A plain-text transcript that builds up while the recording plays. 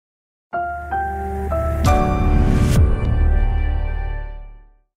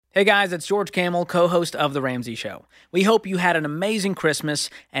Hey guys, it's George Kamel, co-host of The Ramsey Show. We hope you had an amazing Christmas,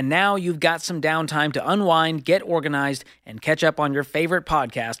 and now you've got some downtime to unwind, get organized, and catch up on your favorite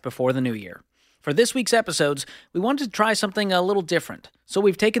podcast before the new year. For this week's episodes, we wanted to try something a little different. So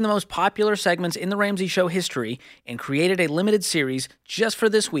we've taken the most popular segments in The Ramsey Show history and created a limited series just for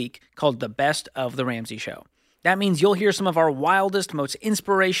this week called The Best of The Ramsey Show. That means you'll hear some of our wildest, most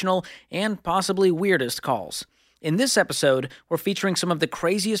inspirational, and possibly weirdest calls. In this episode, we're featuring some of the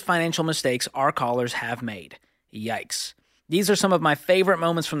craziest financial mistakes our callers have made. Yikes. These are some of my favorite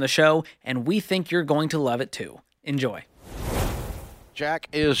moments from the show, and we think you're going to love it too. Enjoy. Jack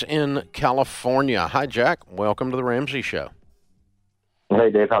is in California. Hi, Jack. Welcome to The Ramsey Show.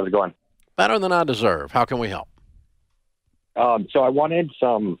 Hey, Dave. How's it going? Better than I deserve. How can we help? So I wanted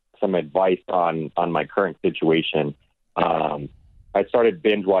some advice on my current situation. I started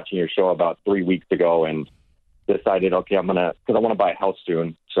binge watching your show about 3 weeks ago and decided, okay, because I want to buy a house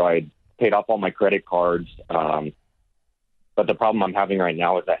soon. So I paid off all my credit cards. But the problem I'm having right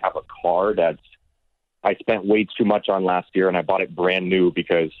now is I have a car I spent way too much on last year, and I bought it brand new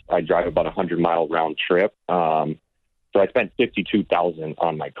because I drive about 100-mile round trip. So I spent $52,000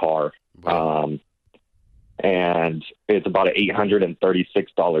 on my car. Wow. And it's about an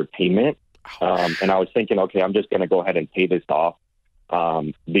 $836 payment. And I was thinking, okay, I'm just going to go ahead and pay this off.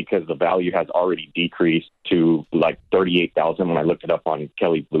 Because the value has already decreased to like $38,000 when I looked it up on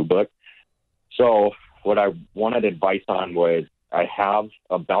Kelley Blue Book. So what I wanted advice on was I have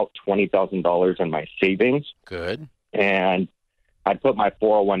about $20,000 in my savings. Good. And I put my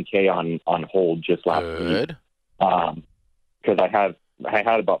 401k on hold just last week. Because I had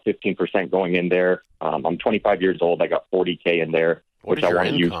about 15% going in there. I'm 25 years old. I got 40k in there, which I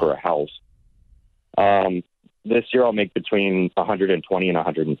want to use for a house. This year I'll make between 120 and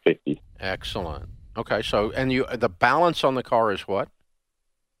 150. Excellent. Okay, so the balance on the car is what?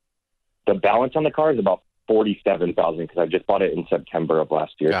 The balance on the car is about $47,000 because I just bought it in September of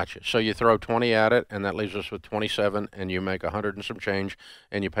last year. Gotcha. So you throw 20 at it, and that leaves us with 27, and you make 100 and some change,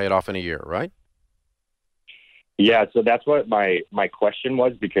 and you pay it off in a year, right? Yeah, so that's what my question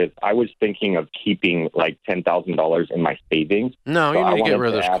was, because I was thinking of keeping like $10,000 in my savings. No, you need to get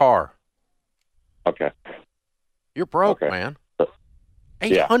rid of this car. Okay. You're broke, man.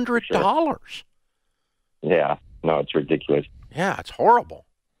 $800. Yeah. No, it's ridiculous. Yeah, it's horrible.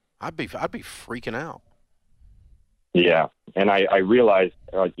 I'd be freaking out. Yeah, and I realized,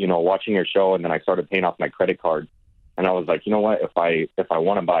 watching your show, and then I started paying off my credit card, and I was like, you know what? If I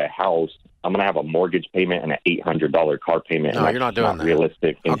want to buy a house, I'm gonna have a mortgage payment and an $800 car payment. No, you're not doing that.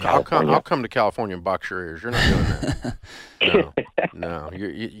 Realistic. I'll come to California and box your ears. You're not doing that. No,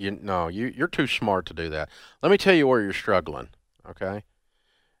 you're too smart to do that. Let me tell you where you're struggling. Okay,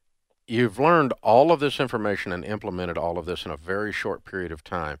 you've learned all of this information and implemented all of this in a very short period of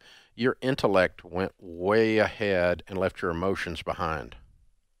time. Your intellect went way ahead and left your emotions behind.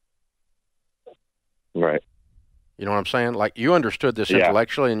 Right. You know what I'm saying? Like, you understood this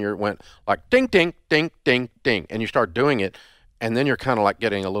intellectually, and you went like ding, ding, ding, ding, ding, and you start doing it, and then you're kind of like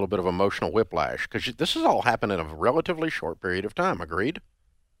getting a little bit of emotional whiplash because this has all happened in a relatively short period of time. Agreed?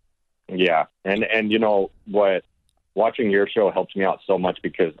 Yeah, and you know what? Watching your show helps me out so much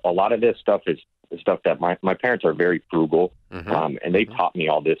because a lot of this stuff is stuff that my parents are very frugal, and they taught me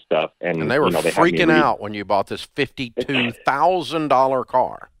all this stuff. And they were freaking out when you bought this $52,000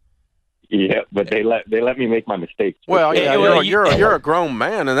 car. Yeah, but they let me make my mistakes. Well, you're a grown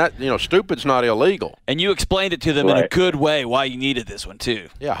man, and that stupid's not illegal. And you explained it to them in a good way why you needed this one too.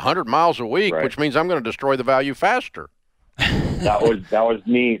 Yeah, 100 miles a week, which means I'm going to destroy the value faster. That was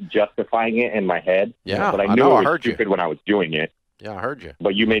me justifying it in my head. Yeah, but I knew it was stupid when I was doing it. Yeah, I heard you.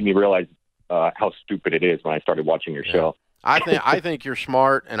 But you made me realize how stupid it is when I started watching your show. I think you're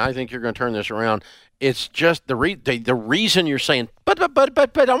smart, and I think you're going to turn this around. It's just the reason you're saying, but I want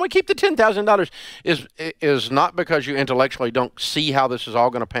to keep the $10,000 is not because you intellectually don't see how this is all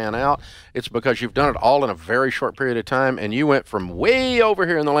going to pan out. It's because you've done it all in a very short period of time, and you went from way over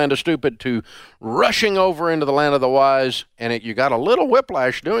here in the land of stupid to rushing over into the land of the wise, and you got a little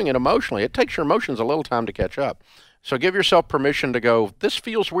whiplash doing it emotionally. It takes your emotions a little time to catch up. So give yourself permission to go, this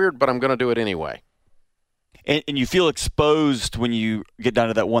feels weird, but I'm going to do it anyway. And you feel exposed when you get down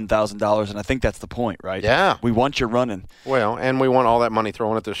to that $1,000, and I think that's the point, right? Yeah. We want you running. Well, and we want all that money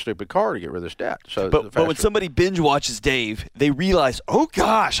thrown at this stupid car to get rid of this debt. So, but when somebody binge watches Dave, they realize, oh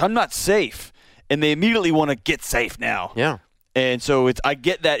gosh, I'm not safe, and they immediately want to get safe now. Yeah. And so I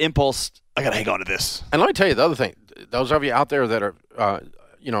get that impulse. I got to hang on to this. And let me tell you the other thing. Those of you out there that are,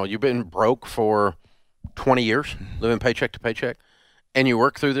 you've been broke for 20 years, living paycheck to paycheck. and you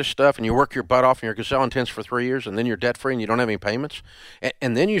work through this stuff and you work your butt off and you're Gazelle Intense for 3 years and then you're debt free and you don't have any payments,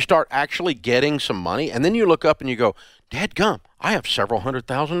 and then you start actually getting some money, and then you look up and you go, dadgum, I have several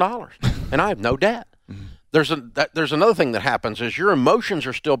 $100,000 and I have no debt. There's another thing that happens is your emotions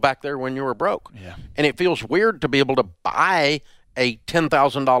are still back there when you were broke. Yeah. And it feels weird to be able to buy a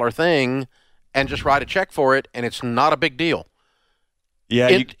 $10,000 thing and just write a check for it, and it's not a big deal.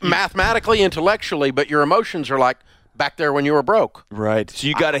 Yeah, mathematically, intellectually, but your emotions are like back there when you were broke. Right. So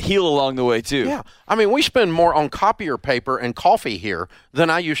you got to heal along the way, too. Yeah. I mean, we spend more on copier paper and coffee here than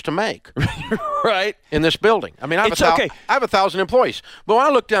I used to make. Right. In this building. I mean, I have 1,000 employees. But when I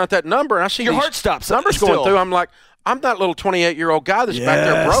look down at that number and I see your these heart stops numbers still going through, I'm like, I'm that little 28-year-old guy that's back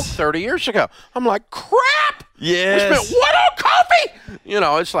there broke 30 years ago. I'm like, crap! Yes. We spent what on coffee?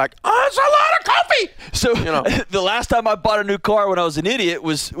 It's like, oh, it's a lot of coffee! So the last time I bought a new car when I was an idiot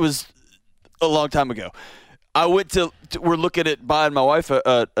was a long time ago. I went we're looking at buying my wife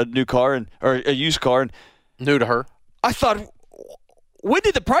a new car or a used car. And new to her. I thought, when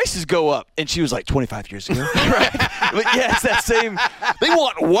did the prices go up? And she was like, 25 years ago. Right? But yeah, it's that same. They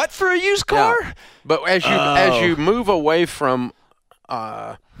want what for a used car? Yeah. But as you move away from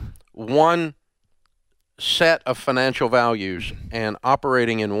one set of financial values and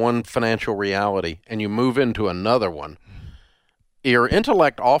operating in one financial reality, and you move into another one, your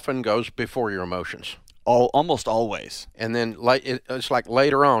intellect often goes before your emotions. Almost always. And then it's like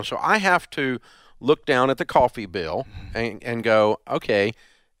later on. So I have to look down at the coffee bill and go, okay,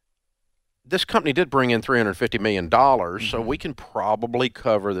 this company did bring in $350 million, so we can probably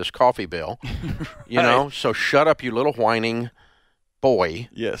cover this coffee bill. You know, so shut up, you little whining boy.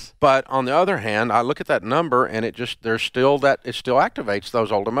 Yes. But on the other hand, I look at that number and it still activates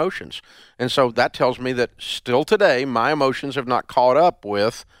those old emotions. And so that tells me that still today, my emotions have not caught up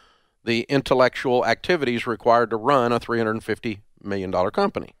with the intellectual activities required to run a $350 million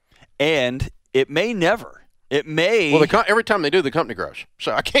company. And it may never. It may. Well, every time they do, the company grows.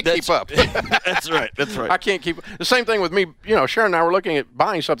 So I can't keep up. That's right. That's right. I can't keep. The same thing with me. Sharon and I were looking at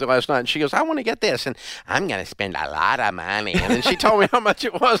buying something last night, and she goes, I want to get this, and I'm going to spend a lot of money. And then she told me how much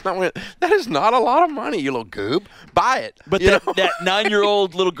it was, and I went, that is not a lot of money, you little goob. Buy it. But that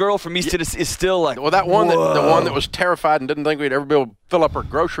 9-year-old little girl from East Tennessee is still like, well, the one that was terrified and didn't think we'd ever be able to fill up her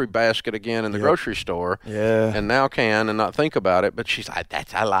grocery basket again in the grocery store. Yeah. And now can and not think about it. But she's like,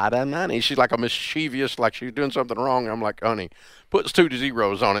 that's a lot of money. She's like a mischievous, like she's doing something wrong. I'm like, honey, put 2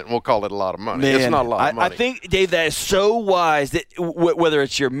 zeros on it and we'll call it a lot of money. Man, it's not a lot of money. I think, Dave, that is so wise that whether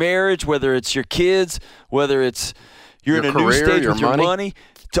it's your marriage, whether it's your kids, whether it's you're in a new stage with your money,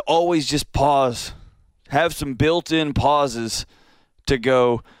 to always just pause, have some built-in pauses to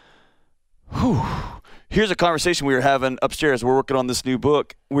go, whew. Here's a conversation we were having upstairs. We're working on this new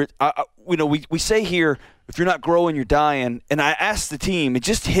book. We say here, if you're not growing, you're dying. And I asked the team, it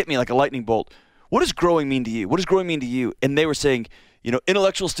just hit me like a lightning bolt. What does growing mean to you? What does growing mean to you? And they were saying,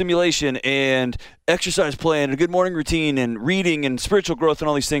 intellectual stimulation and exercise plan and a good morning routine and reading and spiritual growth and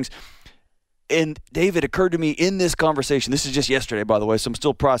all these things. And Dave, it occurred to me in this conversation, this is just yesterday, by the way, so I'm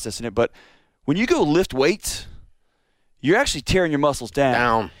still processing it, but when you go lift weights, you're actually tearing your muscles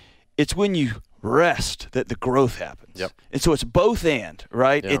down. It's when you rest that the growth happens. Yep. And so it's both and,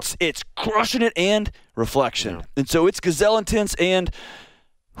 right? Yeah. It's crushing it and reflection. Yeah. And so it's Gazelle Intense and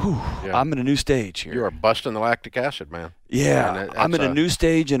I'm in a new stage here. You are busting the lactic acid, man. Yeah. I'm in a new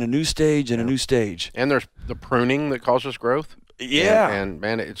stage and a new stage and a new stage. And there's the pruning that causes growth. Yeah. And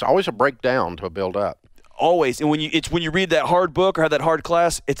man, it's always a breakdown to build up. Always. And when you read that hard book or have that hard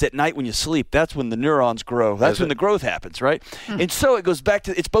class, it's at night when you sleep. That's when the neurons grow. That's when the growth happens, right? And so it goes back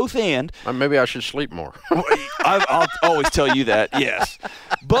to, it's both and. Maybe I should sleep more. I'll always tell you that, yes.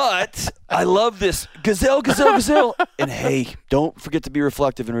 But I love this. Gazelle. And hey, don't forget to be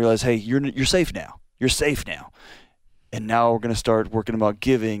reflective and realize, hey, you're safe now. You're safe now. And now we're going to start working about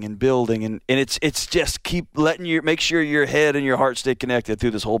giving and building. And it's just keep make sure your head and your heart stay connected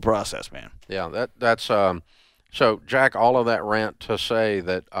through this whole process, man. Yeah, that's so Jack, all of that rant to say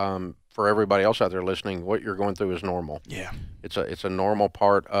that for everybody else out there listening, what you're going through is normal. Yeah. It's a normal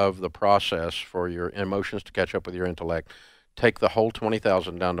part of the process for your emotions to catch up with your intellect. Take the whole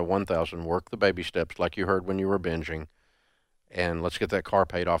 20,000 down to 1,000, work the baby steps like you heard when you were binging, and let's get that car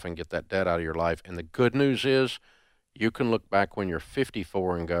paid off and get that debt out of your life. And the good news is, you can look back when you're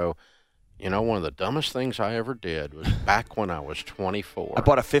 54 and go, one of the dumbest things I ever did was back when I was 24. I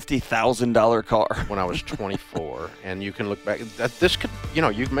bought a $50,000 car. When I was 24. And you can look back. This could,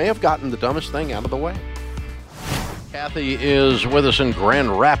 you may have gotten the dumbest thing out of the way. Kathy is with us in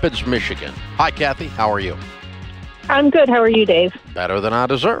Grand Rapids, Michigan. Hi, Kathy. How are you? I'm good. How are you, Dave? Better than I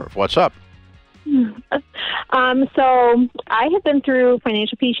deserve. What's up? So I have been through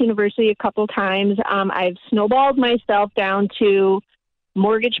Financial Peace University a couple times. I've snowballed myself down to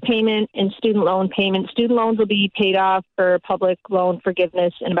mortgage payment and student loan payment. Student loans will be paid off for public loan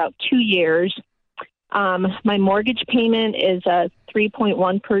forgiveness in about 2 years. My mortgage payment is a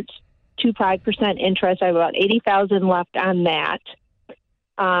 3.125% interest. I have about $80,000 left on that.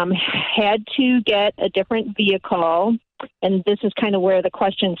 Had to get a different vehicle, and this is kind of where the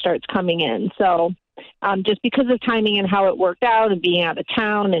question starts coming in. So just because of timing and how it worked out and being out of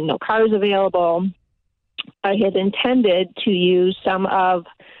town and no cars available, I had intended to use some of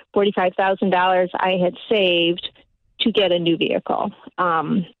 $45,000 I had saved to get a new vehicle.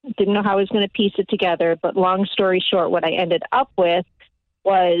 Didn't know how I was going to piece it together, but long story short, what I ended up with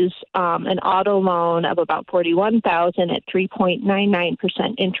was an auto loan of about $41,000 at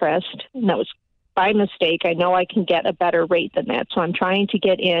 3.99% interest, and that was by mistake. I know I can get a better rate than that, so I'm trying to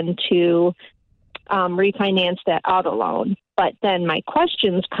get in to refinance that auto loan. But then my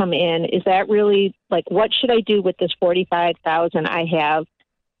questions come in, is that really, like, what should I do with this $45,000 I have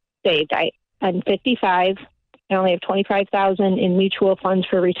saved? I'm 55. I only have $25,000 in mutual funds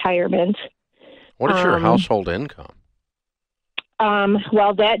for retirement. What is your household income?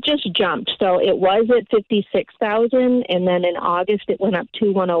 Well, that just jumped. So it was at $56,000, and then in August it went up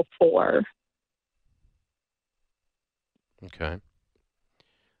to $104,000. Okay.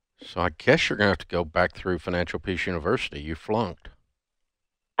 So I guess you're going to have to go back through Financial Peace University. You flunked.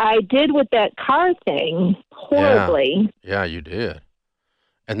 I did with that car thing horribly. Yeah, you did.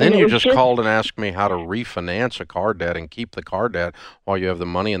 And then you just called and asked me how to refinance a car debt and keep the car debt while you have the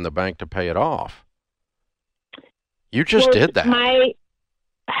money in the bank to pay it off. You just did that. I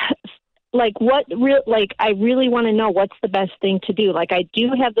really want to know what's the best thing to do. Like, I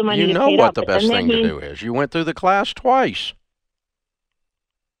do have the money to pay it off. You know what the best thing to do is. You went through the class twice.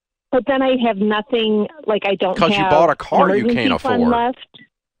 But then I have nothing, like I don't have... Because you bought a car you can't afford. Left.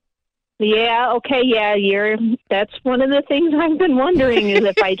 Yeah, okay, yeah, that's one of the things I've been wondering is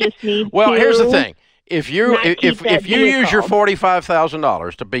if I just need Well, here's the thing. If you use your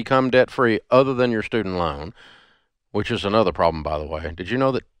 $45,000 to become debt-free other than your student loan, which is another problem, by the way, did you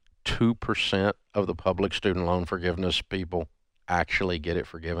know that 2% of the public student loan forgiveness people actually get it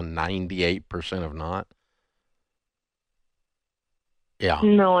forgiven? 98% of not? Yeah.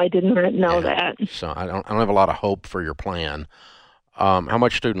 No, I did not know that. So I don't have a lot of hope for your plan. How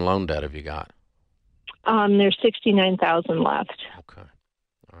much student loan debt have you got? There's $69,000 left. Okay.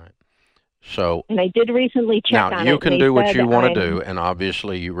 All right. So. And I did recently check on it. Now, you can do what you want to do, and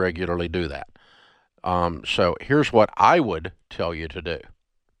obviously you regularly do that. So here's what I would tell you to do.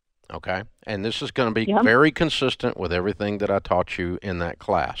 Okay? And this is going to be very consistent with everything that I taught you in that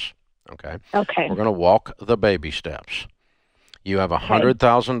class. Okay? Okay. We're going to walk the baby steps. You have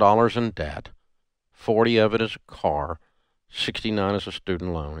 $100,000 in debt, 40 of it is a car, 69 is a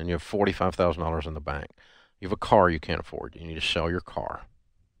student loan, and you have $45,000 in the bank. You have a car you can't afford. You need to sell your car.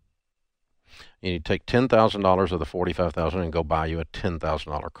 You need to take $10,000 of the $45,000 and go buy you a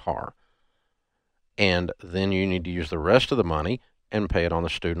 $10,000 car. And then you need to use the rest of the money and pay it on the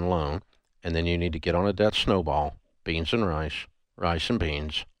student loan. And then you need to get on a debt snowball, beans and rice, rice and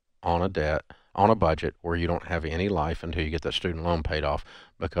beans, on a budget where you don't have any life until you get that student loan paid off,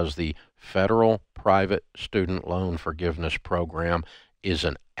 because the federal private student loan forgiveness program is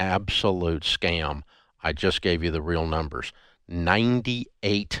an absolute scam. I just gave you the real numbers.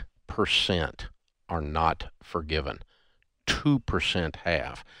 98% are not forgiven. 2%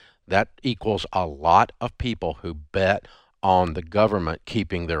 have. That equals a lot of people who bet on the government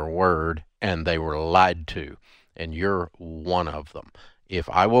keeping their word and they were lied to, and you're one of them. If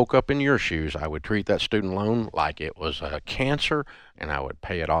I woke up in your shoes, I would treat that student loan like it was a cancer, and I would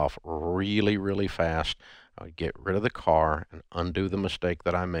pay it off really, really fast. I would get rid of the car and undo the mistake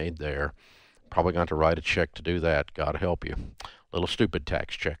that I made there. Probably going to write a check to do that. God help you. Little stupid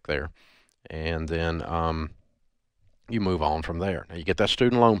tax check there. And then you move on from there. Now you get that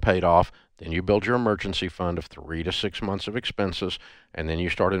student loan paid off, then you build your emergency fund of 3 to 6 months of expenses, and then you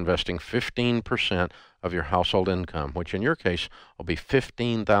start investing 15% of your household income, which in your case will be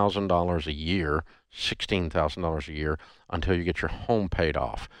 $15,000 a year, $16,000 a year, until you get your home paid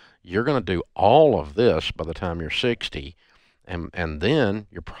off. You're going to do all of this by the time you're 60, and then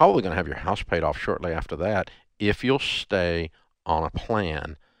you're probably going to have your house paid off shortly after that if you'll stay on a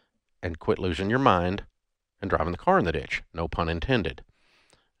plan and quit losing your mind and driving the car in the ditch. No pun intended.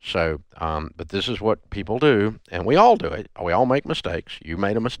 So, but this is what people do, and we all do it. We all make mistakes. You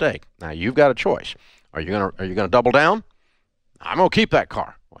made a mistake. Now you've got a choice. Are you gonna double down? I'm gonna keep that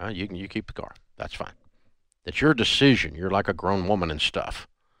car. Well, you keep the car. That's fine. That's your decision. You're like a grown woman and stuff.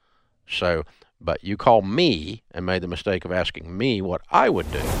 So, But you call me and made the mistake of asking me what I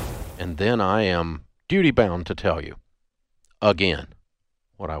would do, and then I am duty-bound to tell you, again,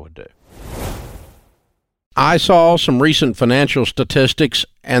 what I would do. I saw some recent financial statistics,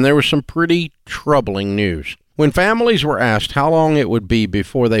 and there was some pretty troubling news. When families were asked how long it would be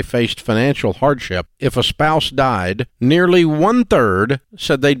before they faced financial hardship if a spouse died, nearly one-third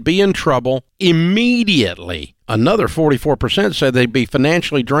said they'd be in trouble immediately. Another 44% said they'd be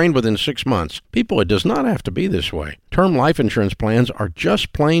financially drained within 6 months. People, it does not have to be this way. Term life insurance plans are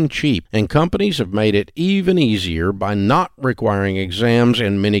just plain cheap, and companies have made it even easier by not requiring exams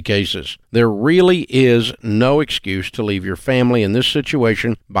in many cases. There really is no excuse to leave your family in this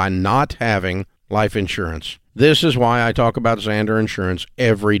situation by not having life insurance. This is why I talk about Zander Insurance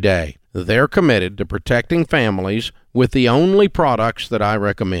every day. They're committed to protecting families with the only products that I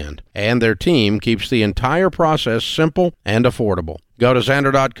recommend, and their team keeps the entire process simple and affordable. Go to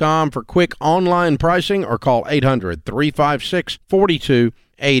Zander.com for quick online pricing or call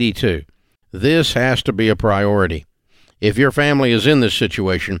 800-356-4282. This has to be a priority. If your family is in this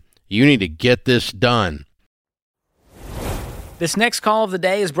situation, you need to get this done. This next call of the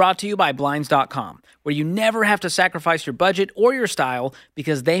day is brought to you by Blinds.com, where you never have to sacrifice your budget or your style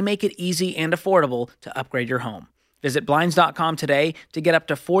because they make it easy and affordable to upgrade your home. Visit Blinds.com today to get up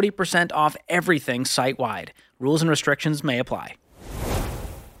to 40% off everything site-wide. Rules and restrictions may apply.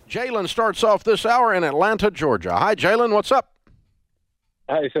 Jalen starts off this hour in Atlanta, Georgia. Hi, Jalen. What's up?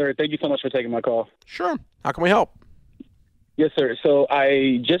 Hi, sir. Thank you so much for taking my call. Sure. How can we help? Yes, sir. So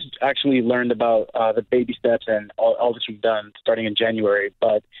I just actually learned about the baby steps and all that you've done starting in January.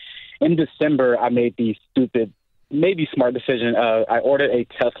 But in December, I made the stupid, maybe smart decision. I ordered a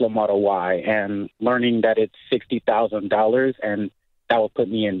Tesla Model Y, and learning that it's $60,000 and that will put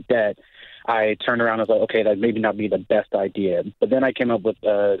me in debt, I turned around and was like, okay, that maybe not be the best idea. But then I came up with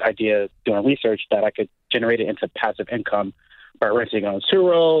the idea, doing research, that I could generate it into passive income by renting on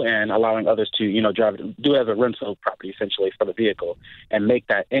Turo and allowing others to, drive it, do it as a rental property essentially for the vehicle and make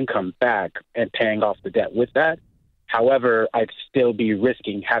that income back and paying off the debt with that. However, I'd still be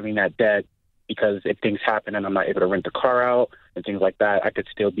risking having that debt because if things happen and I'm not able to rent the car out and things like that, I could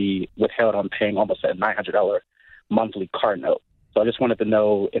still be withheld on paying almost a $900 monthly car note. So I just wanted to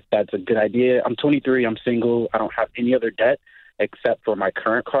know if that's a good idea. I'm 23, I'm single, I don't have any other debt except for my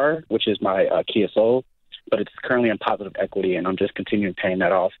current car, which is my Kia Soul. But it's currently in positive equity, and I'm just continuing paying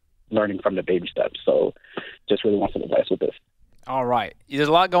that off, learning from the baby steps. So just really want some advice with this. All right. There's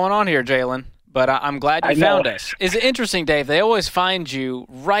a lot going on here, Jalen, but I'm glad you found us. Is it interesting, Dave? They always find you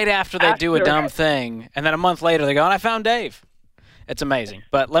right after they do a dumb thing, and then a month later they go, and I found Dave. It's amazing.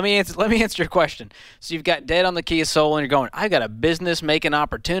 But let me answer your question. So you've got debt on the Kia Soul, and you're going, I got a business-making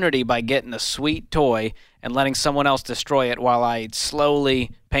opportunity by getting a sweet toy and letting someone else destroy it while I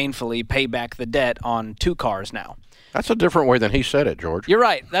slowly, painfully pay back the debt on 2 cars now. That's a different way than he said it, George. You're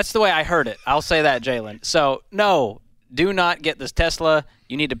right. That's the way I heard it. I'll say that, Jalen. So, no, do not get this Tesla.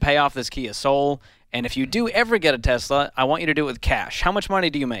 You need to pay off this Kia Soul. And if you do ever get a Tesla, I want you to do it with cash. How much money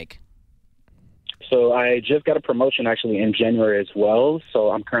do you make? So I just got a promotion actually in January as well.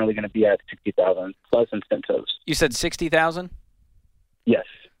 So I'm currently going to be at $60,000 plus incentives. You said $60,000? Yes.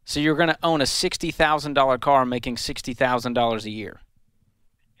 So you're going to own a $60,000 car making $60,000 a year.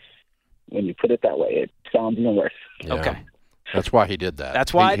 When you put it that way, it sounds even worse. Yeah. Okay. That's why he did that.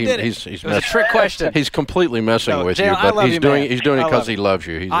 That's why I did it. It was a trick question. He's completely messing with you, but he's doing it because he loves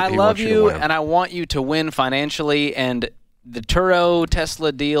you. I love you, and I want you to win financially, and the Turo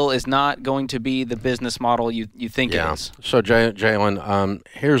Tesla deal is not going to be the business model you think it is. So, Jalen,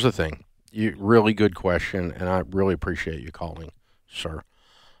 here's the thing. Really good question, and I really appreciate you calling, sir.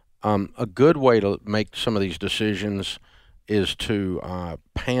 A good way to make some of these decisions is to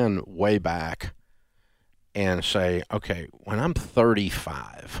pan way back and say, okay, when I'm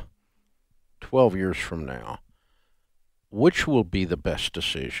 35, 12 years from now, which will be the best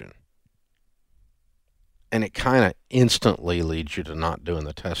decision? And it kind of instantly leads you to not doing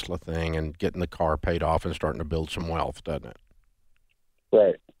the Tesla thing and getting the car paid off and starting to build some wealth, doesn't it?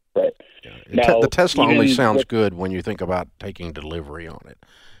 Right. Yeah. Now, the Tesla only sounds good when you think about taking delivery on it.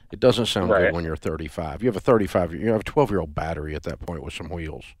 It doesn't sound good when you're 35. You have a 12-year-old battery at that point with some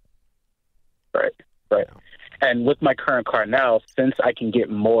wheels. Right. Yeah. And with my current car now, since I can get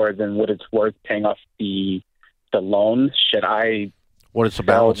more than what it's worth paying off the loan, should I What is the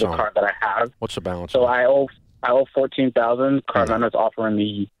balance sell the car that I have? What's the balance? So I owe $14,000. Carvana's offering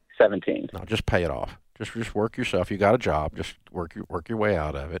me $17,000. No, just pay it off. Just work yourself. You got a job. Just work your way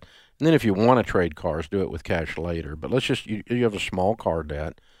out of it. And then if you want to trade cars, do it with cash later. But let's just you have a small car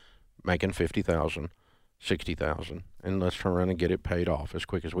debt, making $50,000, $60,000, and let's turn around and get it paid off as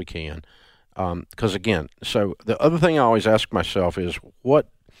quick as we can. Because again, so the other thing I always ask myself is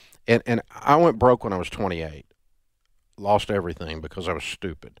and I went broke when I was 28, lost everything because I was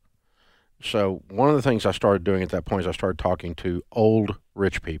stupid. So one of the things I started doing at that point is I started talking to old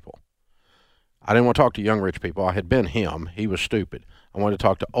rich people. I didn't want to talk to young rich people. I had been him. He was stupid. I wanted to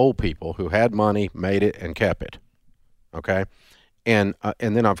talk to old people who had money, made it, and kept it. Okay? And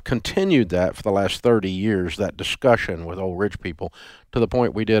then I've continued that for the last 30 years, that discussion with old rich people, to the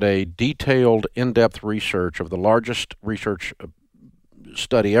point we did a detailed, in-depth research of the largest research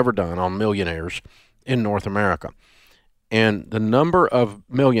study ever done on millionaires in North America. And the number of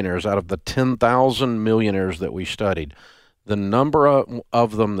millionaires out of the 10,000 millionaires that we studied, the number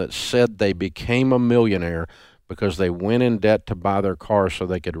of them that said they became a millionaire because they went in debt to buy their car so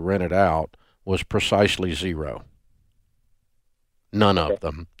they could rent it out was precisely zero. None of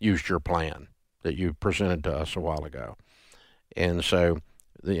them used your plan that you presented to us a while ago. And so,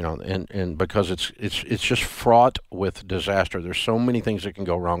 and because it's just fraught with disaster. There's so many things that can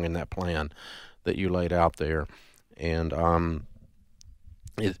go wrong in that plan that you laid out there. And,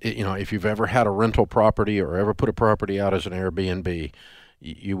 if you've ever had a rental property or ever put a property out as an Airbnb,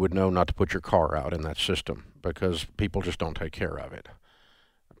 you would know not to put your car out in that system because people just don't take care of it.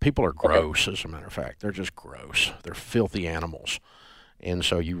 People are gross, as a matter of fact. They're just gross. They're filthy animals. And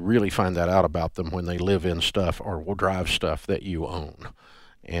so you really find that out about them when they live in stuff or will drive stuff that you own.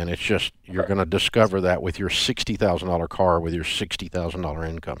 And it's just, you're going to discover that with your $60,000 car with your $60,000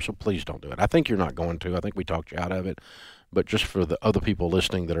 income. So please don't do it. I think you're not going to. I think we talked you out of it. But just for the other people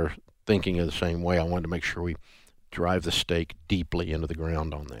listening that are thinking of the same way, I wanted to make sure we drive the stake deeply into the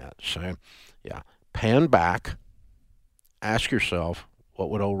ground on that. So, yeah, pan back, ask yourself, what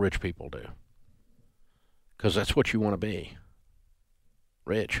would old rich people do? Because that's what you want to be.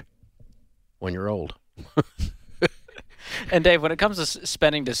 Rich when you're old. And Dave, when it comes to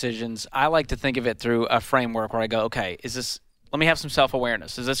spending decisions, I like to think of it through a framework where I go, okay, let me have some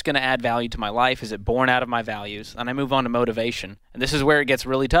self-awareness. Is this going to add value to my life? Is it born out of my values? And I move on to motivation. And this is where it gets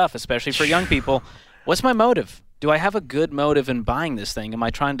really tough, especially for young people. What's my motive? Do I have a good motive in buying this thing? Am I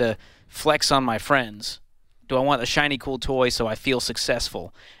trying to flex on my friends? Do I want a shiny, cool toy so I feel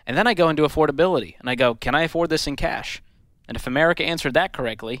successful? And then I go into affordability, and I go, can I afford this in cash? And if America answered that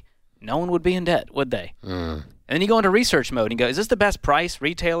correctly, no one would be in debt, would they? And then you go into research mode and go, is this the best price,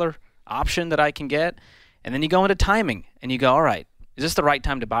 retailer, option that I can get? And then you go into timing, and you go, all right, is this the right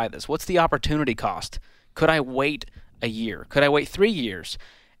time to buy this? What's the opportunity cost? Could I wait a year? Could I wait 3 years?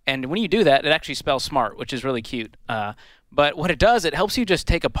 And when you do that, it actually spells smart, which is really cute. But what it does, it helps you just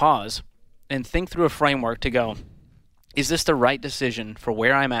take a pause and think through a framework to go, is this the right decision for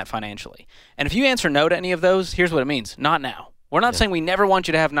where I'm at financially? And if you answer no to any of those, here's what it means. Not now. We're not saying we never want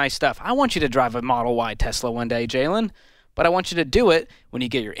you to have nice stuff. I want you to drive a Model Y Tesla one day, Jalen. But I want you to do it when you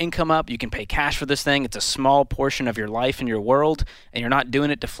get your income up. You can pay cash for this thing. It's a small portion of your life and your world, and you're not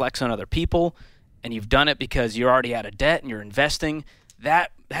doing it to flex on other people. And you've done it because you're already out of debt and you're investing.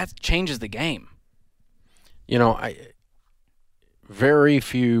 That changes the game.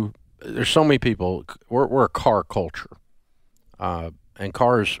 There's so many people. We're a car culture. And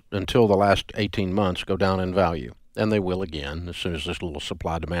cars, until the last 18 months, go down in value. And they will again as soon as this little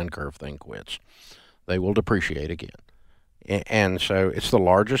supply-demand curve thing quits. They will depreciate again. And so it's the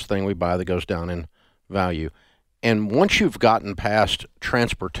largest thing we buy that goes down in value. And once you've gotten past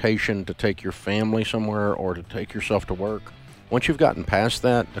transportation to take your family somewhere or to take yourself to work, once you've gotten past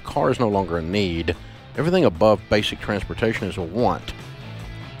that, the car is no longer a need. Everything above basic transportation is a want.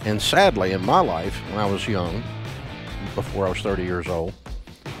 And sadly, in my life, when I was young, before I was 30 years old,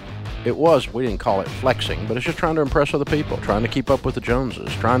 we didn't call it flexing, but it's just trying to impress other people, trying to keep up with the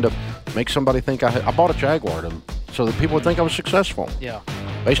Joneses, trying to make somebody think I bought a Jaguar so that people would think I was successful. Yeah.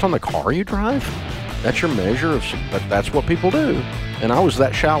 Based on the car you drive? That's your measure but that's what people do. And I was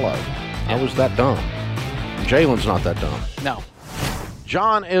that shallow. Yeah. I was that dumb. Jalen's not that dumb. No.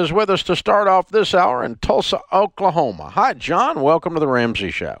 John is with us to start off this hour in Tulsa, Oklahoma. Hi, John. Welcome to the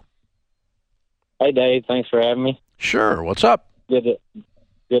Ramsey Show. Hey, Dave. Thanks for having me. Sure. What's up? Good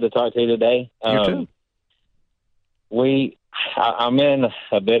to talk to you today. You too. I'm in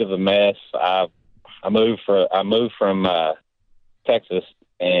a bit of a mess. I moved from Texas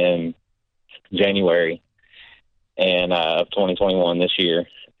in January of 2021 this year,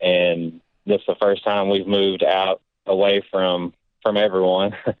 and this is the first time we've moved out away from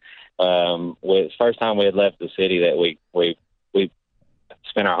everyone. It's the first time we had left the city that we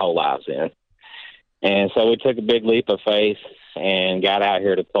spent our whole lives in. And so we took a big leap of faith and got out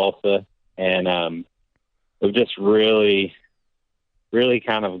here to Tulsa, and we've just really, really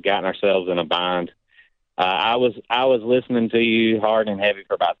kind of gotten ourselves in a bind. I was listening to you hard and heavy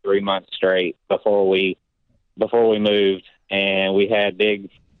for about 3 months straight before we moved, and we had big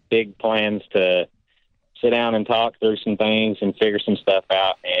plans to sit down and talk through some things and figure some stuff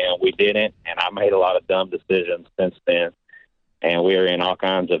out, and we didn't. And I made a lot of dumb decisions since then, and we are in all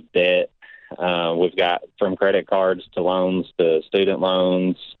kinds of debt. We've got from credit cards to loans to student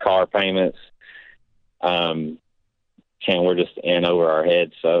loans, car payments, and we're just in over our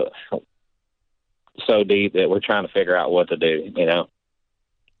heads so deep that we're trying to figure out what to do, you know.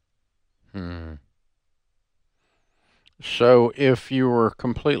 So if you were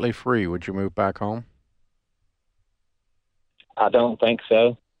completely free, would you move back home? I don't think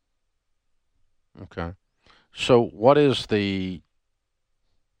so. Okay. So what is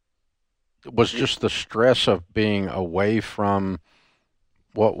was just the stress of being away from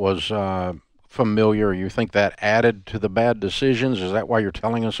what was familiar? You think that added to the bad decisions? Is that why you're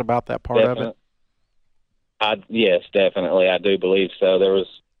telling us about that part of it? Yes, definitely. I do believe so.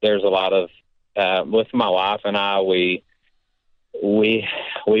 There's a lot of with my wife and I, we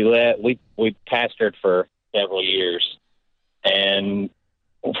pastored for several years, and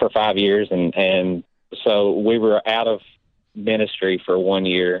for 5 years, and so we were out of ministry for 1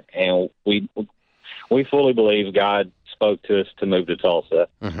 year, and we fully believe God spoke to us to move to Tulsa.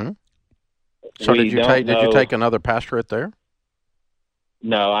 Mm-hmm. So did you take another pastorate there?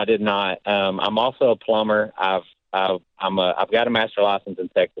 No, I did not. I'm also a plumber. I've got a master license in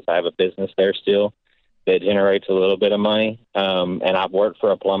Texas. I have a business there still that generates a little bit of money, and I've worked for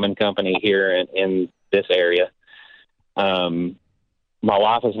a plumbing company here in this area. My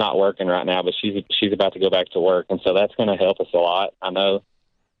wife is not working right now, but she's about to go back to work, and so that's going to help us a lot, I know.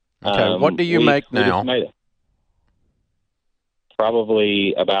 Okay, what do you make now?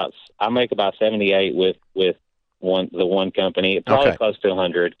 Probably I make about 78 with the one company, probably close to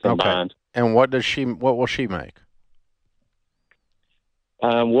 100 combined. Okay. And what will she make?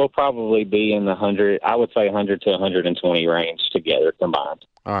 We'll probably be in the 100, I would say 100 to 120 range together combined.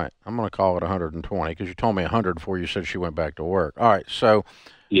 All right. I'm going to call it 120 because you told me 100 before you said she went back to work. All right. So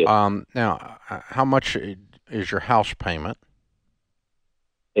yes. Now, how much is your house payment?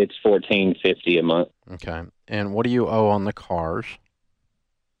 It's $1,450 a month. Okay. And what do you owe on the cars?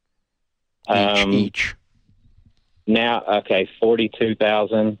 Each? Now,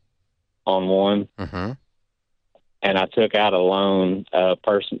 $42,000 on one. Mm-hmm. And I took out a loan, a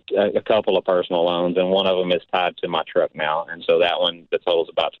couple of personal loans, and one of them is tied to my truck now, and so that one, the total is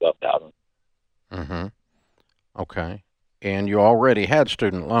about $12,000. Mm-hmm. Okay. And you already had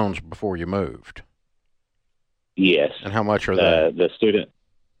student loans before you moved. Yes. And how much are they? The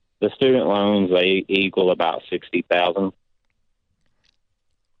student loans, they equal about $60,000.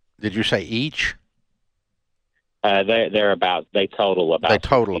 Did you say each? They total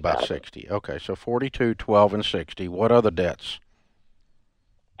about 60. Okay, so 42, 12, and 60. What other debts?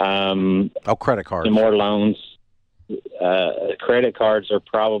 Credit cards. Some more loans. Credit cards are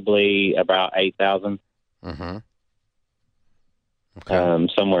probably about $8,000. Mm-hmm. Okay.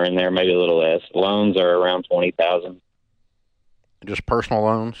 Somewhere in there, maybe a little less. Loans are around $20,000. Just personal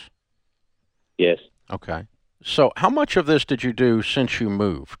loans? Yes. Okay. So how much of this did you do since you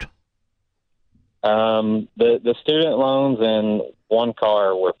moved? The student loans and one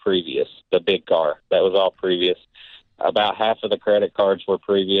car were previous, the big car. That was all previous. About half of the credit cards were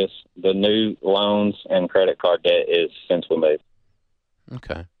previous. The new loans and credit card debt is since we moved.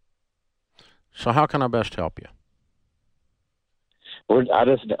 Okay. So how can I best help you? I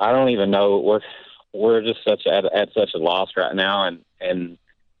don't even know. We're just at such a loss right now, and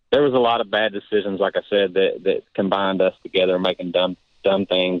there was a lot of bad decisions, like I said, that combined us together, making dumb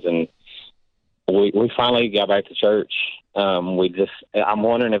things, and we finally got back to church. I'm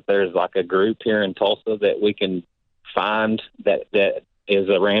wondering if there's like a group here in Tulsa that we can find that is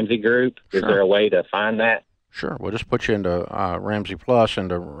a Ramsey group. Sure. Is there a way to find that? Sure. We'll just put you into Ramsey Plus,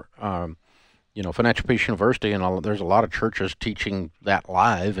 into Financial Peace University, and there's a lot of churches teaching that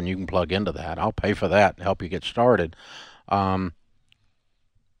live, and you can plug into that. I'll pay for that to help you get started.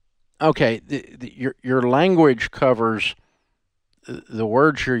 Okay, your language covers the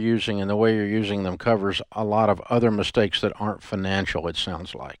words you're using, and the way you're using them covers a lot of other mistakes that aren't financial, it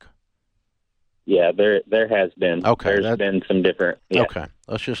sounds like. Yeah, there has been. Okay, there's been some different. Yeah. Okay,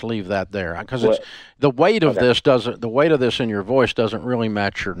 let's just leave that there because the weight of this in your voice doesn't really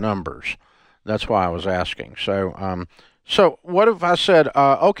match your numbers. That's why I was asking. So what if I said,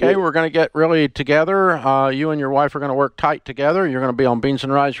 we're going to get really together. You and your wife are going to work tight together. You're going to be on Beans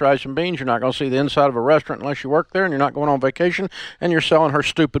and Rice and Beans. You're not going to see the inside of a restaurant unless you work there, and you're not going on vacation, and you're selling her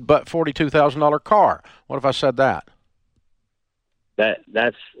stupid $42,000 car. What if I said that?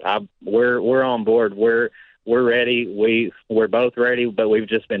 we're on board. We're ready. We're both ready, but we've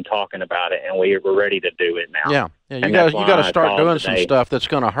just been talking about it, and we're ready to do it now. Yeah. You got to start doing some stuff that's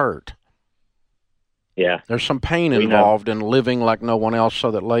going to hurt. Yeah. There's some pain involved in living like no one else,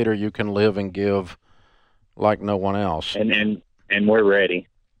 so that later you can live and give like no one else. And we're ready.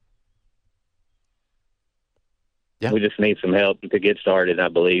 Yeah. We just need some help to get started, I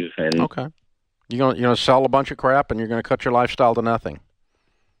believe. And okay. You're gonna sell a bunch of crap, and you're gonna cut your lifestyle to nothing.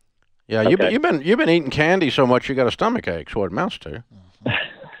 Yeah, okay. you've been eating candy so much you got a stomach ache. Is what it amounts to.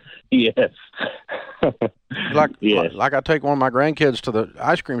 Yes. Like I take one of my grandkids to the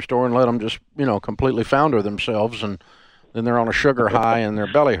ice cream store and let them just completely founder themselves, and then they're on a sugar high and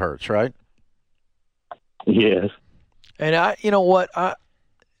their belly hurts, right? Yes. And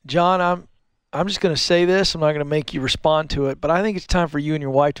John, I'm just going to say this. I'm not going to make you respond to it, but I think it's time for you and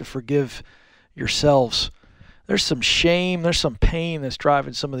your wife to forgive yourselves. There's some shame, there's some pain that's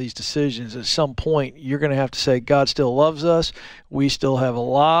driving some of these decisions. At some point, you're going to have to say, God still loves us. We still have a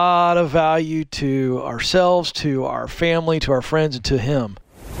lot of value to ourselves, to our family, to our friends, and to Him.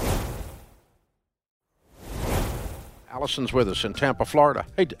 Allison's with us in Tampa, Florida.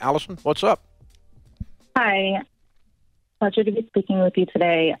 Hey, Allison, what's up? Hi. Pleasure to be speaking with you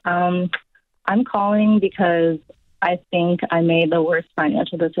today. I'm calling because I think I made the worst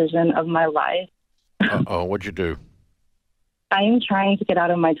financial decision of my life. Uh-oh, what'd you do? I am trying to get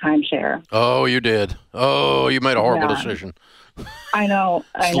out of my timeshare. Oh, you did. Oh, you made a horrible decision. I know.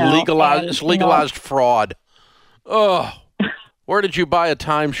 It's legalized fraud. Oh, where did you buy a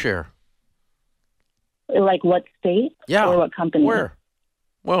timeshare? Like what state? Yeah. Or what company? Where?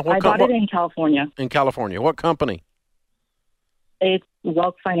 Well, I bought it in California. In California. What company? It's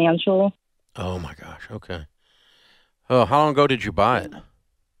Wealth Financial. Oh, my gosh. Okay. Oh, how long ago did you buy it?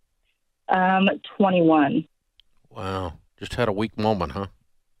 21. Wow. Just had a weak moment, huh?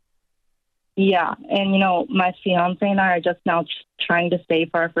 Yeah. And, my fiance and I are just now trying to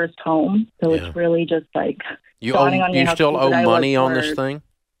save for our first home. So it's really just like you still owe money on this thing?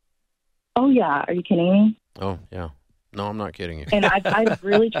 Oh, yeah. Are you kidding me? Oh, yeah. No, I'm not kidding you. And I've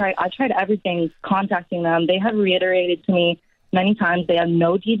really tried. I tried everything, contacting them. They have reiterated to me many times they have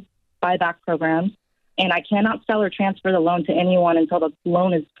no deed buyback programs, and I cannot sell or transfer the loan to anyone until the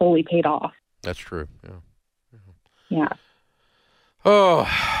loan is fully paid off. That's true. Yeah. Oh,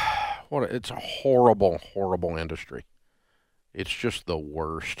 it's a horrible, horrible industry. It's just the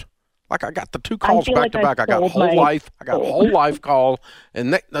worst. Like I got the two calls back to back. I got whole life call,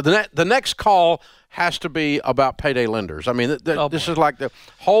 and the next call has to be about payday lenders. I mean, this is like the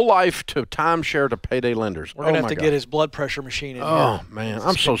whole life to timeshare to payday lenders. We're gonna have to get his blood pressure machine in. Oh man,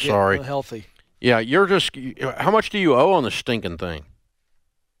 I'm so sorry. Unhealthy. Yeah, you're just. How much do you owe on the stinking thing?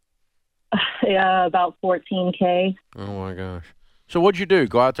 Yeah, about $14,000. Oh my gosh. So what'd you do?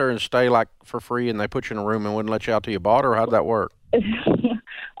 Go out there and stay like for free, and they put you in a room and wouldn't let you out till you bought, or how'd that work?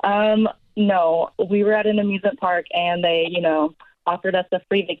 No, we were at an amusement park, and they, offered us a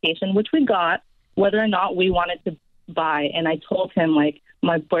free vacation, which we got, whether or not we wanted to buy. And I told him, like,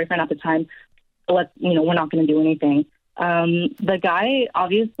 my boyfriend at the time, we're not going to do anything. The guy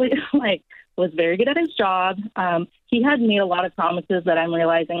obviously, was very good at his job. He had made a lot of promises that I'm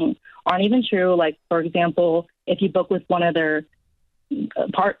realizing aren't even true. Like, for example, if you book with one of their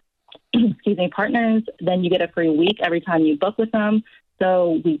partners, then you get a free week every time you book with them.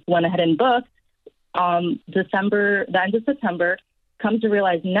 So we went ahead and booked the end of September. Come to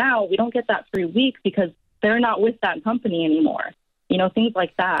realize now we don't get that free week because they're not with that company anymore. Things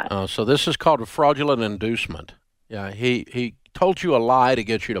like that. Oh, so this is called a fraudulent inducement. Yeah, he told you a lie to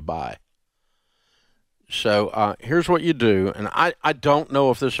get you to buy. So here's what you do, and I don't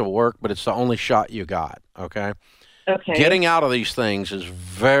know if this will work, but it's the only shot you got, okay? Okay. Getting out of these things is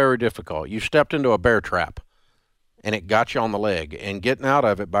very difficult. You stepped into a bear trap, and it got you on the leg. And getting out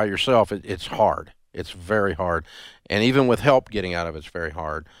of it by yourself, it's hard. It's very hard. And even with help, getting out of it's very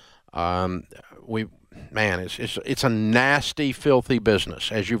hard. It's a nasty, filthy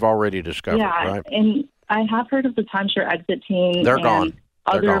business, as you've already discovered, right? Yeah, and I have heard of the timeshare exit team. They're gone.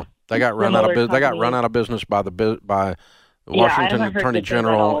 They're gone. They got run out of business. They got run out of business by the Washington Attorney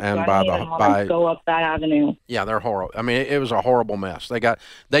General and by go up that avenue. Yeah, they're horrible. I mean, it was a horrible mess. They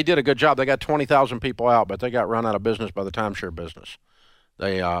did a good job. They got 20,000 people out, but they got run out of business by the timeshare business.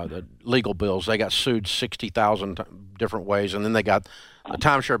 The legal bills. They got sued 60,000 different ways, and then the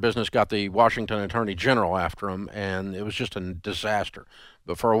timeshare business got the Washington Attorney General after them, and it was just a disaster.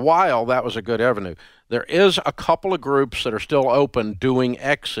 But for a while, that was a good avenue. There is a couple of groups that are still open doing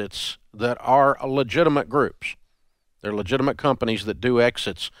exits that are legitimate groups. They're legitimate companies that do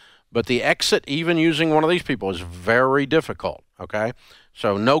exits. But the exit, even using one of these people, is very difficult. Okay,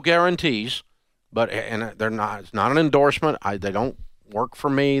 so no guarantees, and they're not. It's not an endorsement. They don't work for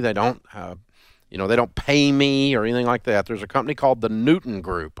me. They don't. They don't pay me or anything like that. There's a company called the Newton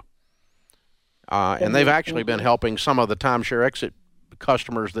Group, and they've actually been helping some of the timeshare exit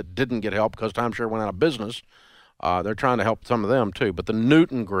customers that didn't get help because timeshare went out of business. They're trying to help some of them too. But the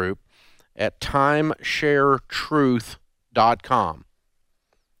Newton Group at timesharetruth.com.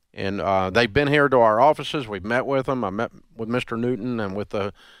 And they've been here to our offices. We've met with them. I met with Mr. Newton and with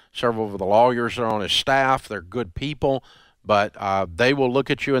several of the lawyers that are on his staff. They're good people, but they will look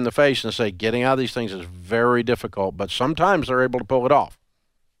at you in the face and say, getting out of these things is very difficult, but sometimes they're able to pull it off.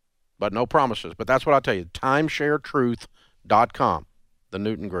 But no promises. But that's what I'll tell you, timesharetruth.com, the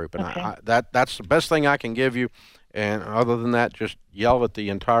Newton Group. And Okay. that's the best thing I can give you. And other than that, just yell at the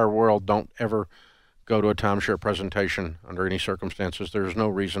entire world. Don't ever go to a timeshare presentation under any circumstances. There's no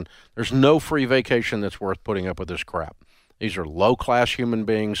reason. There's no free vacation that's worth putting up with this crap. These are low-class human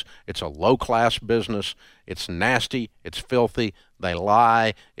beings. It's a low-class business. It's nasty. It's filthy. They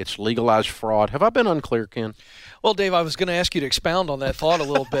lie. It's legalized fraud. Have I been unclear, Ken? Well, Dave, I was going to ask you to expound on that thought a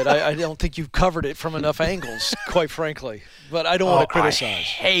little bit. I don't think you've covered it from enough angles, quite frankly. But I don't want to criticize. I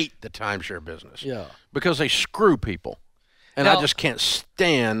hate the timeshare business. Yeah. Because they screw people. And Now, I just can't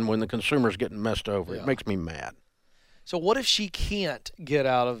stand when the consumer's getting messed over. Yeah. It makes me mad. So what if she can't get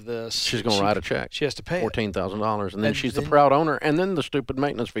out of this? She's going to write a check. She has to pay it. $14,000, and then And she's the then- proud owner, and then the stupid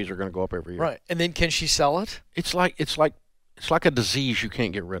maintenance fees are going to go up every year. Right. And then can she sell it? It's like a disease you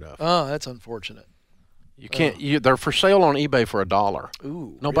can't get rid of. Oh, that's unfortunate. You can't. They're for sale on eBay for $1.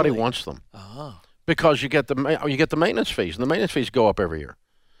 Ooh. Nobody really? wants them Ah. because you get the maintenance fees, and the maintenance fees go up every year.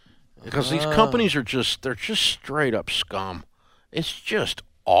 Because these companies are just straight up scum. It's just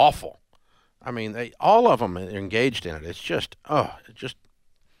awful. I mean, all of them are engaged in it. It's just,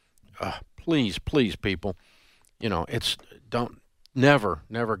 please, people,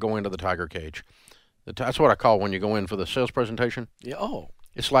 never go into the tiger cage. That's what I call when you go in for the sales presentation. Yeah. Oh.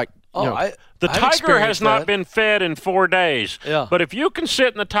 It's like, The The tiger has not been fed in 4 days. Yeah. But if you can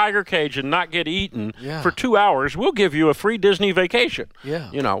sit in the tiger cage and not get eaten Yeah. for 2 hours, we'll give you a free Disney vacation. Yeah.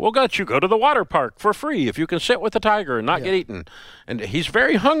 We'll let you go to the water park for free if you can sit with the tiger and not get eaten. And he's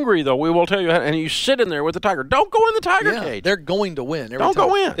very hungry, though, we will tell you. And you sit in there with the tiger. Don't go in the tiger cage. They're going to win. Don't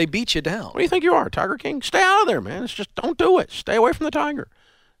go in. They beat you down. What do you think you are, Tiger King? Stay out of there, man. It's just, don't do it. Stay away from the tiger.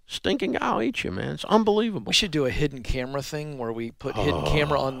 Stinking guy will eat you, man. It's unbelievable. We should do a hidden camera thing where we put hidden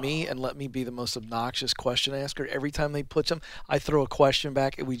camera on me and let me be the most obnoxious question asker. Every time they put some, I throw a question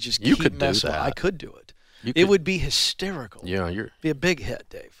back and we just You keep could do messing. that. I could do it. You It could- would be hysterical. Yeah, Be a big hit,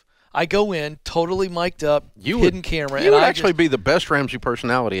 Dave. I go in totally mic'd up, you hidden would, camera. You and would I actually just, be the best Ramsey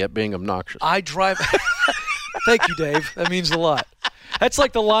personality at being obnoxious. I drive. Thank you, Dave. That means a lot. That's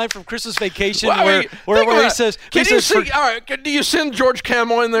like the line from Christmas Vacation Well, I mean, where think he about it. says, Can you see? All right. Do you send George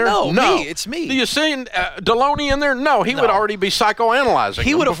Camel in there? No, me. It's me. Do you send Deloney in there? No, he would already be psychoanalyzing.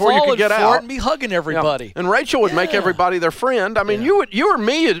 He them would have before you fallen could get for out. it and be hugging everybody. Yeah. And Rachel would make Yeah. everybody their friend. I mean, you or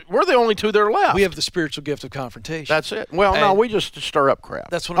me, we're the only two that are left. We have the spiritual gift of confrontation. That's it. Well, no, And- we just stir up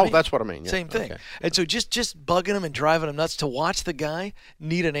crap. That's what I mean. Oh, that's what I mean. Yeah. Same thing. Okay. And so just bugging him and driving him nuts to watch the guy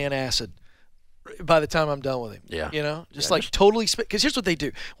need an antacid by the time I'm done with him. Yeah. Totally. Because here's what they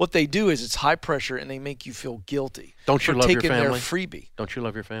do. What they do is it's high pressure and they make you feel guilty. Don't you for love your taking family? their freebie. Don't you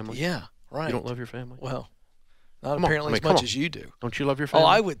love your family? Yeah. Right. You don't love your family? Well, not Come on. apparently I mean, as come much on. as you do. Don't you love your family? Oh,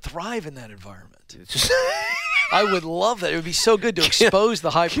 I would thrive in that environment. I would love that. It would be so good to expose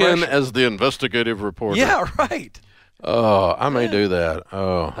the high Ken pressure. as the investigative reporter. Yeah, right. Oh, I may do that.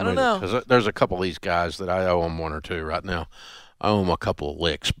 Oh, I don't know. Because there's a couple of these guys that I owe them one or two right now. I owe them a couple of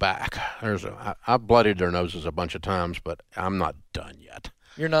licks back. I've bloodied their noses a bunch of times, but I'm not done yet.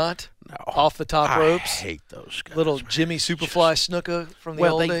 You're not? No. Off the top ropes? I hate those guys. Little Jimmy Superfly Snuka from the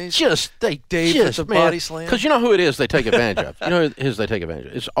old days? Dave with the body slam? Because you know who it is they take advantage of. You know who it is they take advantage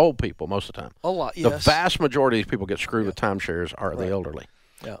of? It's old people most of the time. A lot, The yes. vast majority of these people get screwed with timeshares are the elderly.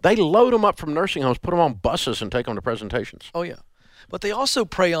 Yeah. They load them up from nursing homes, put them on buses, and take them to presentations. Oh, yeah. But they also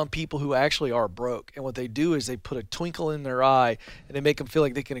prey on people who actually are broke. And what they do is they put a twinkle in their eye and they make them feel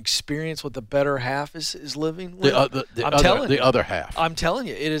like they can experience what the better half is living with. The other half. I'm telling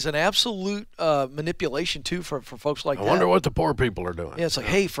you, it is an absolute manipulation, too, for folks like I that. wonder what the poor people are doing. Yeah, it's like,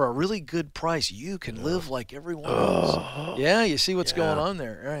 hey, for a really good price, you can live like everyone else. Yeah, you see what's going on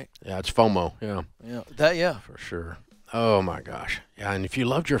there, right? Yeah, it's FOMO. Yeah, Yeah. for sure. Oh my gosh. Yeah, and if you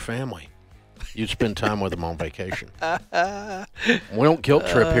loved your family, you'd spend time with them on vacation. We don't guilt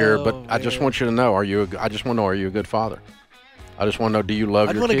trip here, but I just want you to know: are you a good father? I just want to know: do you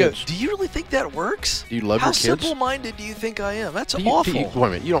love your kids? Do you really think that works? Do you love How your kids? simple-minded do you think I am? That's Do you- awful. wait a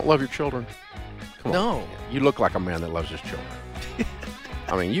minute. You don't love your children? Come on. No. You look like a man that loves his children.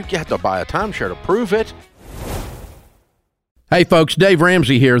 I mean, you have to buy a timeshare to prove it. Hey folks, Dave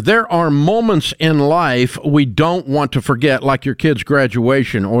Ramsey here. There are moments in life we don't want to forget, like your kid's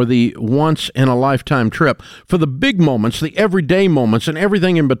graduation or the once-in-a-lifetime trip. For the big moments, the everyday moments, and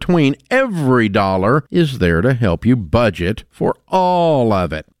everything in between, Every Dollar is there to help you budget for all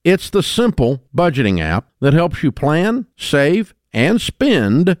of it. It's the simple budgeting app that helps you plan, save, and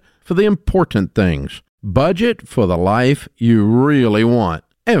spend for the important things. Budget for the life you really want,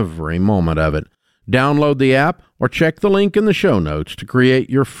 every moment of it. Download the app or check the link in the show notes to create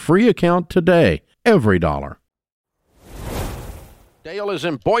your free account today. Every Dollar. Dale is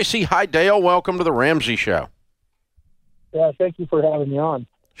in Boise. Hi, Dale. Welcome to the Ramsey Show. Yeah, thank you for having me on.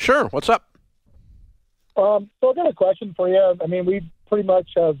 Sure. What's up? So I got a question for you. I mean, we pretty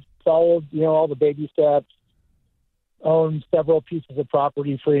much have followed, all the baby steps, owned several pieces of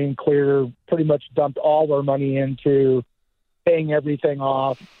property free and clear, pretty much dumped all our money into paying everything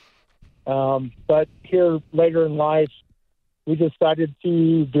off. But here later in life, we decided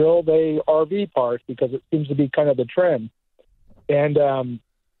to build a RV park because it seems to be kind of the trend. And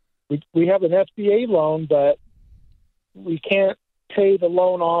we have an SBA loan, but we can't pay the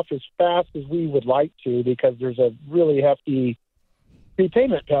loan off as fast as we would like to because there's a really hefty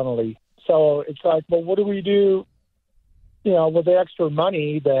prepayment penalty. So it's like, well, what do we do, with the extra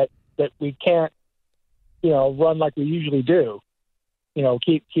money that we can't, run like we usually do?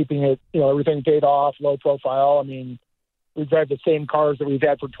 Keeping it, everything paid off, low profile. I mean, we drive the same cars that we've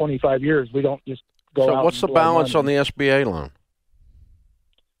had for 25 years. We don't just go out. So what's the balance on the SBA loan?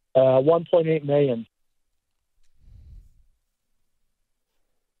 $1.8 million.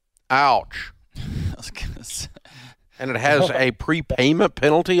 Ouch. I was gonna say. And it has a prepayment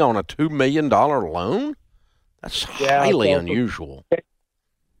penalty on a $2 million loan? That's highly unusual.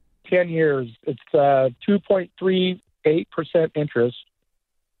 10 years. It's 2.38% interest,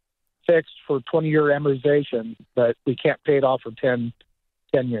 fixed for 20-year amortization, but we can't pay it off for 10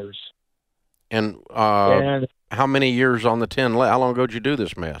 years. And how many years on the 10? How long ago did you do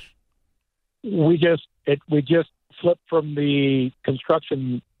this mess? We just flipped from the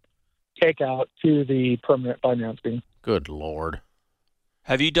construction takeout to the permanent financing. Good Lord.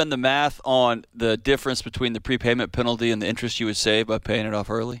 Have you done the math on the difference between the prepayment penalty and the interest you would save by paying it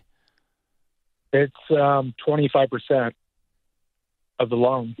off early? It's 25% of the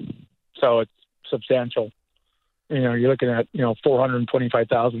loan, so it's substantial. You're looking at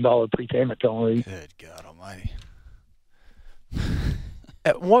 $425,000 prepayment penalty. Good God Almighty!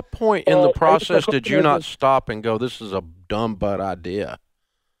 At what point in the process did you not stop and go, "This is a dumb butt idea"?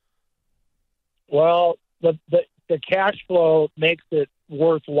 Well, the cash flow makes it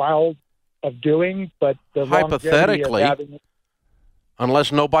worthwhile of doing, but the hypothetically,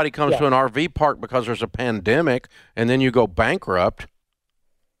 unless nobody comes to an RV park because there's a pandemic, and then you go bankrupt.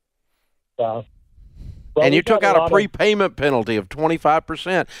 Well, and you took out a prepayment penalty of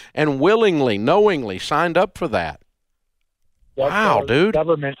 25% and willingly, knowingly signed up for that. Wow, dude.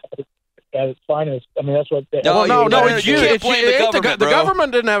 Government at its finest. I mean, that's what. No, it's you. The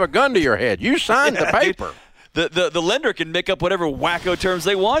government didn't have a gun to your head. You signed the paper. The lender can make up whatever wacko terms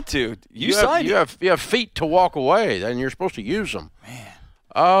they want to. You signed it. You have feet to walk away, and you're supposed to use them. Man.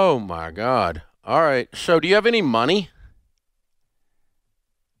 Oh, my God. All right. So do you have any money?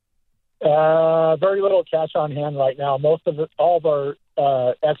 Very little cash on hand right now. Most of it, all of our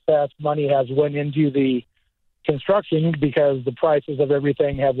excess money has went into the construction because the prices of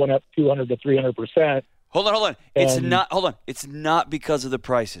everything have went up 200 to 300%. Hold on. It's not because of the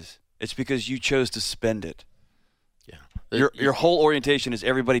prices. It's because you chose to spend it. Yeah. Your whole orientation is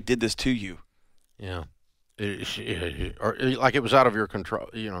everybody did this to you. Yeah. Or like it was out of your control.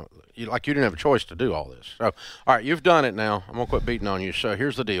 Like you didn't have a choice to do all this. So, all right, you've done it now. I'm going to quit beating on you. So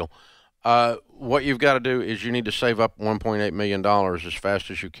here's the deal. What you've got to do is you need to save up $1.8 million as fast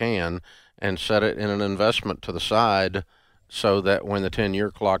as you can and set it in an investment to the side so that when the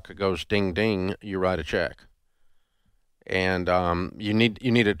 10-year clock goes ding, ding, you write a check. And you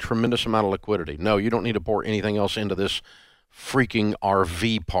need a tremendous amount of liquidity. No, you don't need to pour anything else into this freaking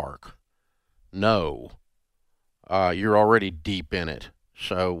RV park. No. You're already deep in it.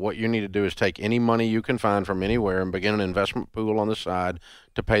 So what you need to do is take any money you can find from anywhere and begin an investment pool on the side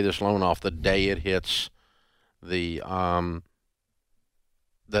to pay this loan off the day it hits the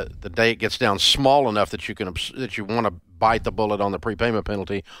day it gets down small enough that you want to bite the bullet on the prepayment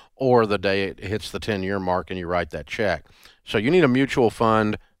penalty, or the day it hits the 10-year mark and you write that check. So you need a mutual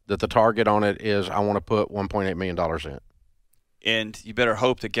fund that the target on it is I want to put $1.8 million in. And you better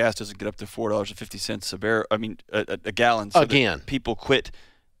hope that gas doesn't get up to $4.50 a barrel. I mean, a gallon. So again, people quit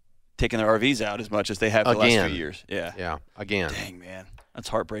taking their RVs out as much as they have the last few years. Yeah. Again. Dang, man. That's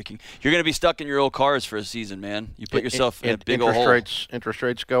heartbreaking. You're going to be stuck in your old cars for a season, man. You put yourself in a big old hole. Interest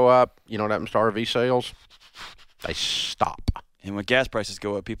rates go up. You know what happens to RV sales? They stop. And when gas prices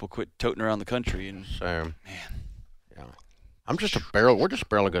go up, people quit toting around the country. And so, man, yeah, we're just a barrel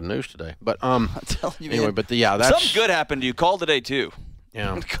of good news today. But I'm telling you, anyway, man, but that's something good happened to you. Call today too.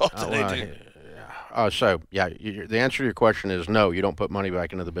 Yeah, call today too. The answer to your question is no. You don't put money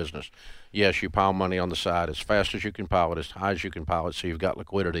back into the business. Yes, you pile money on the side as fast as you can pile it, as high as you can pile it, so you've got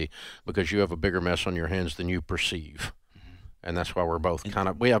liquidity because you have a bigger mess on your hands than you perceive. And that's why we're both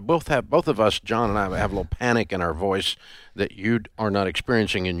both of us, John and I, have a little panic in our voice that you are not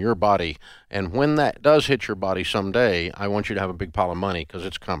experiencing in your body. And when that does hit your body someday, I want you to have a big pile of money because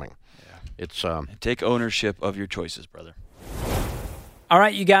it's coming. Yeah. It's take ownership of your choices, brother. All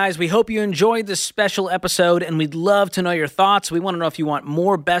right, you guys, we hope you enjoyed this special episode, and we'd love to know your thoughts. We want to know if you want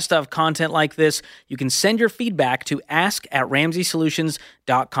more best of content like this. You can send your feedback to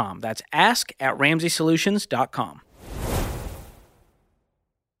ask@RamseySolutions.com. That's ask@RamseySolutions.com.